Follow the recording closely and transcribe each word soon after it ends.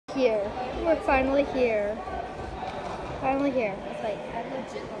here. We're finally here. Finally here. It's like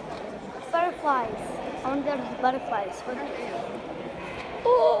butterflies. I want to go to the butterflies.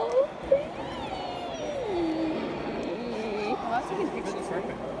 Oh. That's taking pictures of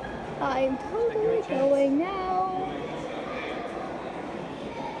perfect. I'm totally going now.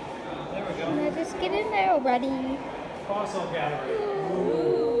 There we go. Now just get in there already. Fossil gallery.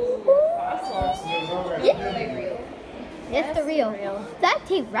 Yes, the real. Is that a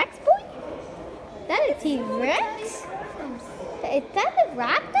T-Rex boy? Is that a T-Rex? Is that a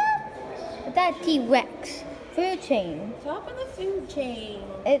raptor? Is that a T-Rex? Food chain. Top of the food chain.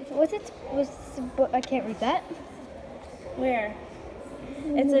 I can't read that. Where?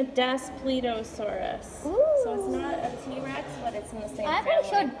 It's a Daspletosaurus. Ooh. So it's not a T-Rex, but it's in the same I'm family. pretty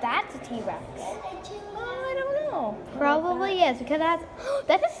sure that's a T-Rex. I don't know. Probably yes, because that's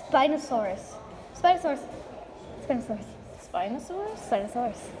a Spinosaurus. Spinosaurus.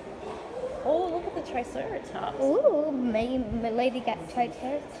 Spinosaurus. Oh, look at the Triceratops. Ooh, my lady got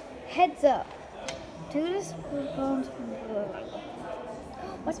Triceratops. Heads up. Do this.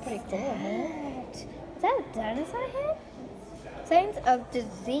 What's pretty cool, man. that? Is that a dinosaur head? Signs of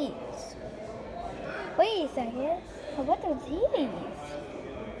disease. Wait a second. What disease?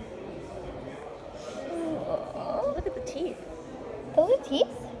 Look at the teeth. Those are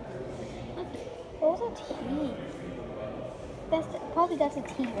teeth? Those are teeth. Probably that's a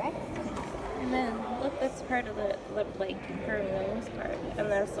T-Rex. And then, look, that's part of the like, her nose part. And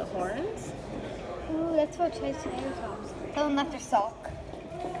there's the horns. Ooh, that's for Triceratops. Someone left their sock.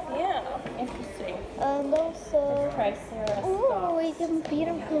 Yeah, interesting. And also... Triceratops. Ooh, we can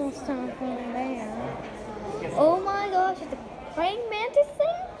beautiful stuff from there. Oh my gosh, it's a praying mantis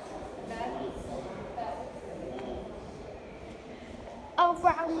thing?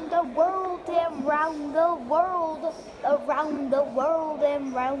 Around the world and round the world, around the world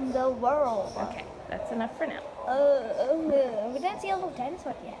and round the world. Okay, that's enough for now. We didn't see a little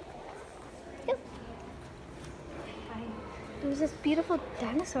dinosaur yet. Yep. There's this beautiful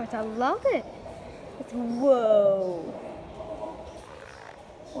dinosaur. I love it. It's whoa.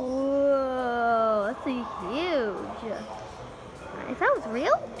 Whoa, that's huge. Is that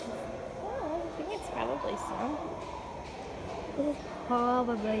real? Oh, I think it's probably some. It's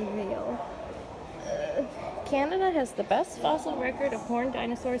probably real. Canada has the best fossil record of horned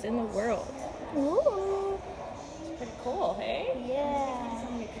dinosaurs in the world. Ooh. It's pretty cool, hey? Yeah.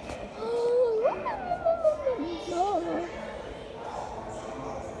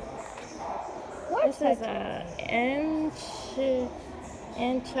 This is a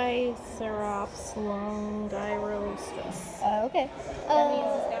Anchicerops longirostrus. Okay. That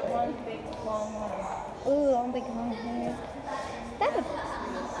means it's got one big long one. Ooh, long big long hair.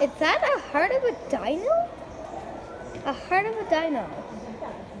 Is that a heart of a dino? A heart of a dino.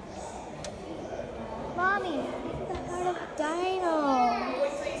 Mommy, it's the heart of a dino.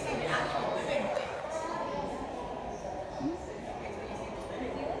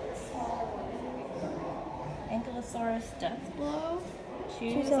 Ankylosaurus death blow.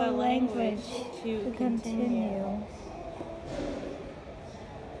 Choose a language to continue.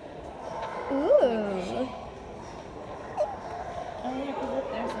 Ooh. Oh yeah, because look,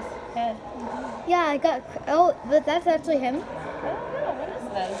 there's this head. Yeah, I got. Oh, but that's actually him. I don't know, what is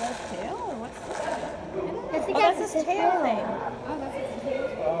that? Is that his tail or what's this? I think Oh, that's his tail thing.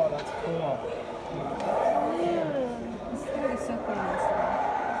 Oh, that's cool. This is going to be so cool.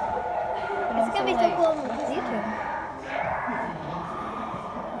 It's gonna be so cool on YouTube.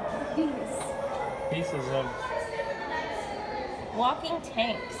 Pieces of... Walking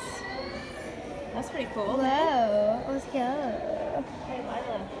tanks. That's pretty cool. Wow, let's go. Hey,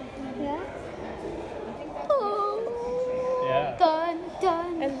 Lila. Yeah. Oh. Yeah. Dun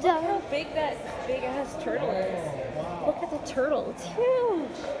dun And look dun. how big that big ass turtle is. Look at the turtle. It's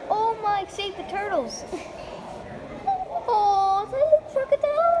huge. Oh my, save the turtles. Oh, is that a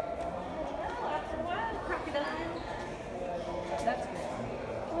crocodile? That's good.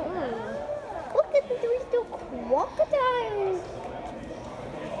 Look at the three still crocodiles.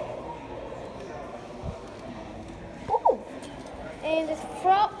 Oh, and this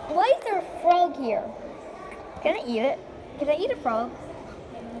frog. Why is there a frog here? Can I eat it? Can I eat a frog?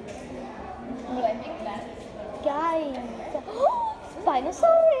 What I think that. Guys,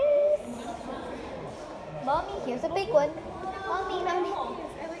 Spinosaurus. Mommy, here's a big one. Mommy.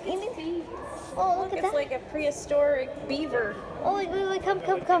 Oh, look at It's that. like a prehistoric beaver. Oh, wait,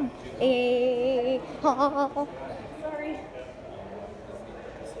 come. Eh, ha. Sorry.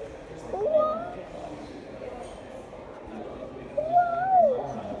 Wow.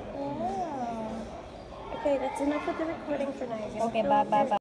 Okay, that's enough of the recording for now. Okay, bye.